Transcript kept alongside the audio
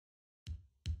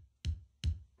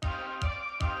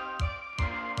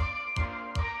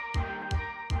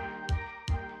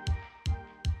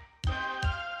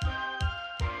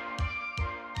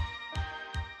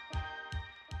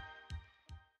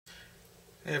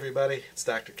Hey everybody, it's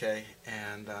Dr. K,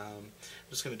 and I'm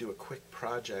just going to do a quick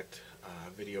project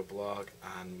video blog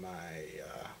on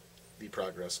the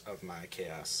progress of my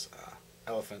Chaos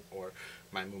Elephant, or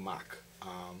my Mumak.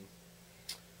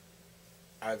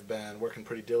 I've been working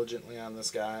pretty diligently on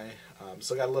this guy.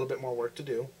 Still got a little bit more work to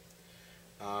do,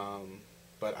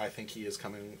 but I think he is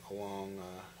coming along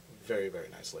very, very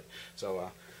nicely.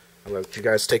 So I'll let you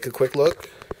guys take a quick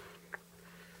look.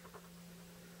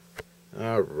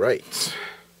 Alright.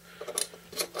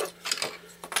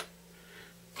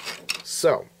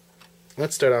 So,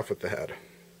 let's start off with the head.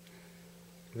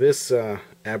 This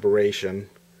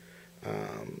aberration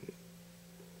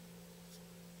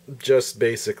just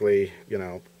basically,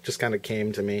 just kind of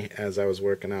came to me as I was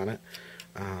working on it.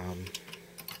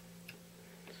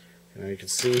 You can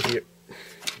see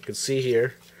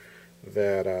here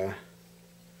that I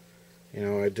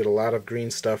did a lot of green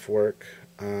stuff work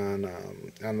on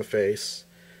the face.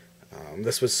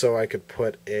 This was so I could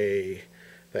put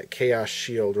that Chaos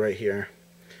shield right here,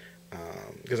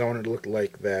 because I wanted it to look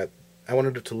like that. I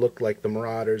wanted it to look like the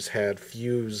Marauders had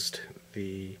fused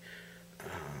the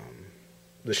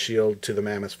shield to the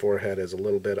Mammoth's forehead as a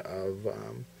little bit of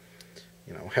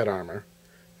head armor.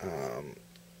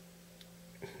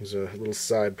 There's a little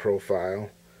side profile.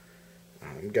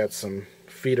 Got some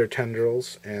feeder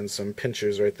tendrils and some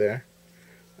pinchers right there.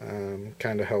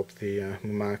 Kind of help the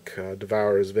Mumak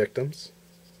devour his victims.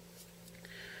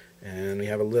 And we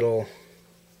have a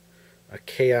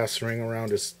chaos ring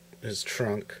around his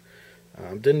trunk.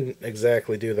 Didn't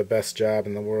exactly do the best job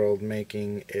in the world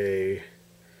making a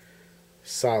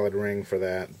solid ring for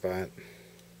that, but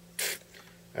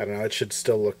I don't know, it should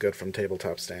still look good from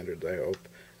tabletop standards, I hope.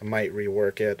 I might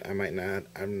rework it, I might not,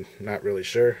 I'm not really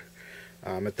sure.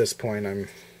 At this point I'm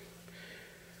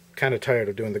kind of tired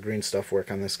of doing the green stuff work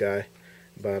on this guy,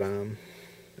 but and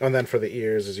then for the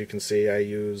ears, as you can see, I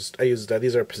used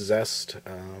these are possessed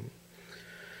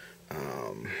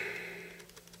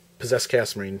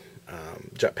Cast Marine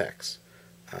jetpacks.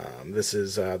 This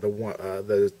is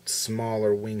the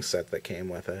smaller wing set that came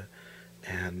with it,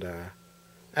 and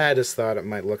I just thought it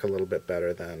might look a little bit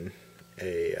better than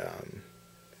his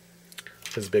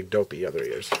big dopey other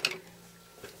ears.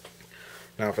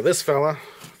 Now for this fella,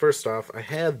 first off, I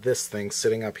had this thing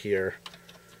sitting up here,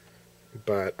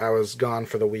 but I was gone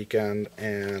for the weekend,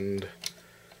 and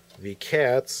the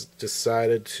cats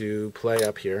decided to play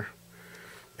up here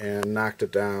and knocked it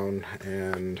down,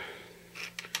 and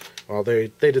well,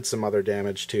 they did some other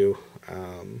damage too,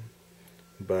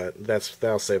 but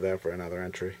I'll save that for another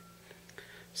entry.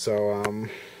 So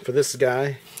for this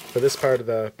guy, for this part of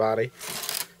the body,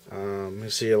 you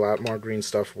see a lot more green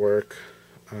stuff work,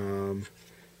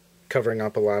 covering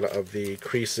up a lot of the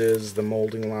creases, the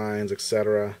molding lines,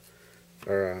 etc.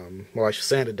 Or well, I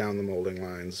sanded down the molding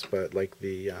lines, but like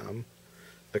the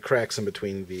cracks in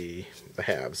between the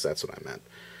halves, that's what I meant.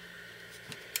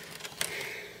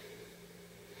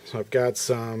 So I've got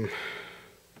some,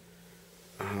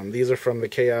 these are from the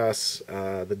Chaos,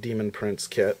 the Demon Prince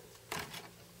kit.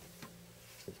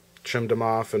 Trimmed them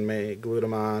off and glued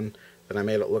them on, then I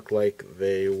made it look like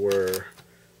they were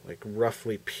like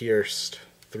roughly pierced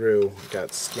through.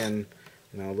 Got skin,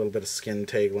 a little bit of skin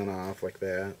tangling off like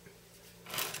that.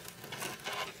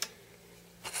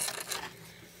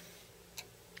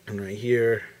 And right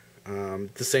here,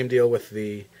 the same deal with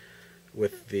the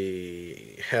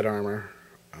head armor.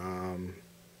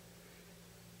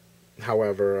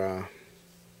 However,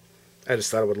 I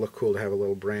just thought it would look cool to have a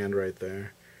little brand right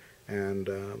there, and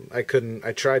I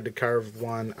tried to carve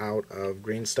one out of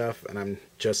green stuff, and I'm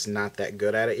just not that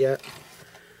good at it yet.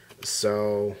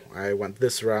 So I went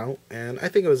this route, and I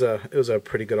think it was a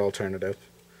pretty good alternative.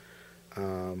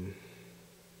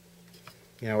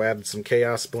 Added some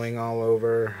Chaos bling all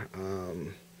over.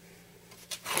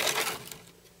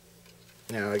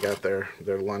 I got their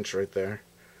lunch right there.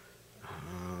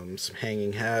 Some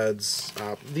hanging heads.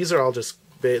 These are all just,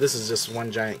 this is just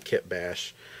one giant kit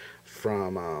bash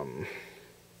from,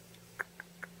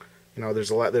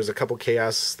 there's a couple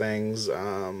Chaos things,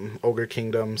 Ogre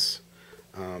Kingdoms.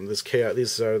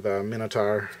 These are the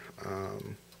Minotaur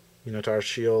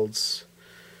shields.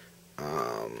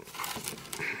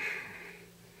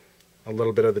 A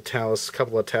little bit of the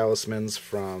couple of talismans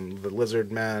from the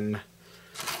Lizard Men.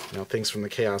 Things from the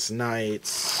Chaos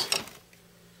Knights.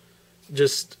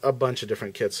 Just a bunch of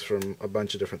different kits from a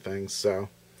bunch of different things. So,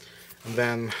 and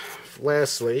then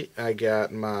lastly, I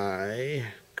got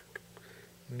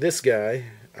this guy.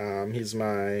 He's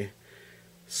my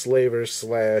slaver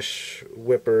slash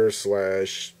whipper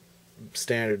slash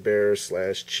standard bearer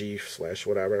slash chief slash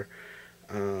whatever.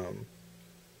 I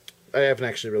haven't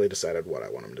actually really decided what I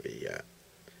want him to be yet.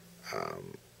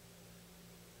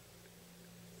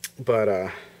 But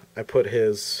I put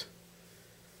his...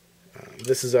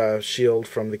 this is a shield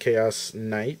from the Chaos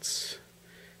Knights,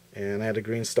 and I had to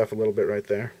green stuff a little bit right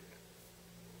there.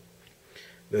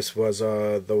 This was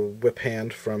the whip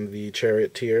hand from the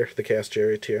Charioteer, the Chaos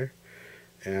Charioteer.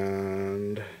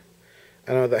 And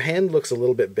I know the hand looks a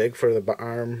little bit big for the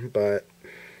arm, but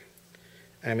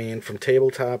I mean, from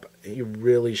tabletop, you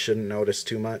really shouldn't notice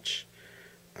too much.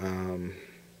 Then,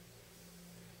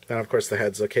 of course, the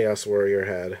head's a Chaos Warrior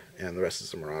head, and the rest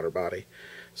is a Marauder body.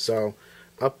 So,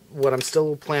 what I'm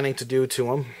still planning to do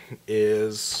to him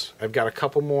is I've got a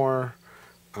couple more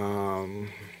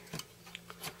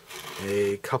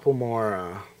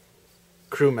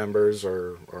crew members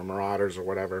or Marauders or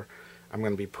whatever I'm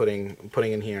going to be putting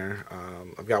in here.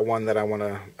 I've got one that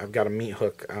I've got a meat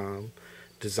hook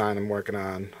design I'm working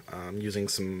on, using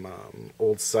some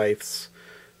old scythes,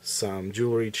 some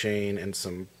jewelry chain, and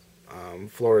some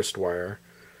florist wire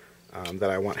that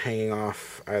I want hanging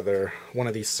off either one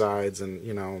of these sides,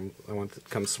 and I want it to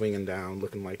come swinging down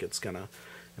looking like it's gonna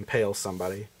impale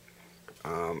somebody.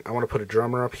 I want to put a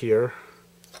drummer up here,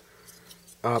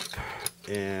 up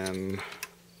in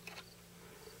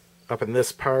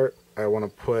this part. I want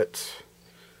to put,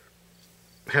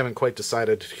 haven't quite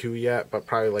decided who yet, but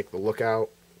probably like the lookout.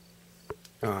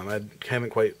 I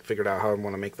haven't quite figured out how I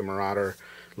want to make the Marauder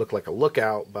look like a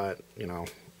lookout, but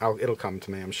it'll come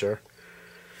to me, I'm sure.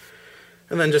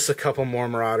 And then just a couple more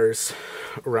Marauders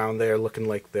around there looking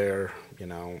like they're,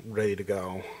 ready to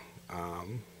go.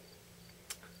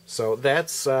 So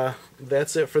that's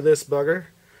it for this bugger.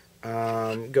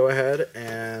 Go ahead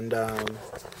and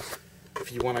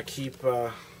if you want to keep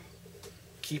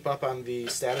up on the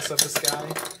status of this guy,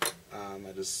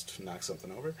 I just knocked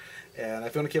something over. And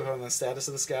if you want to keep up on the status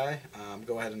of this guy,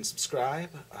 go ahead and subscribe.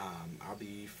 I'll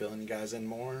be filling you guys in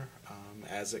more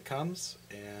as it comes.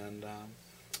 And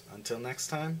until next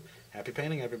time, happy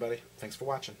painting, everybody. Thanks for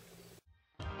watching.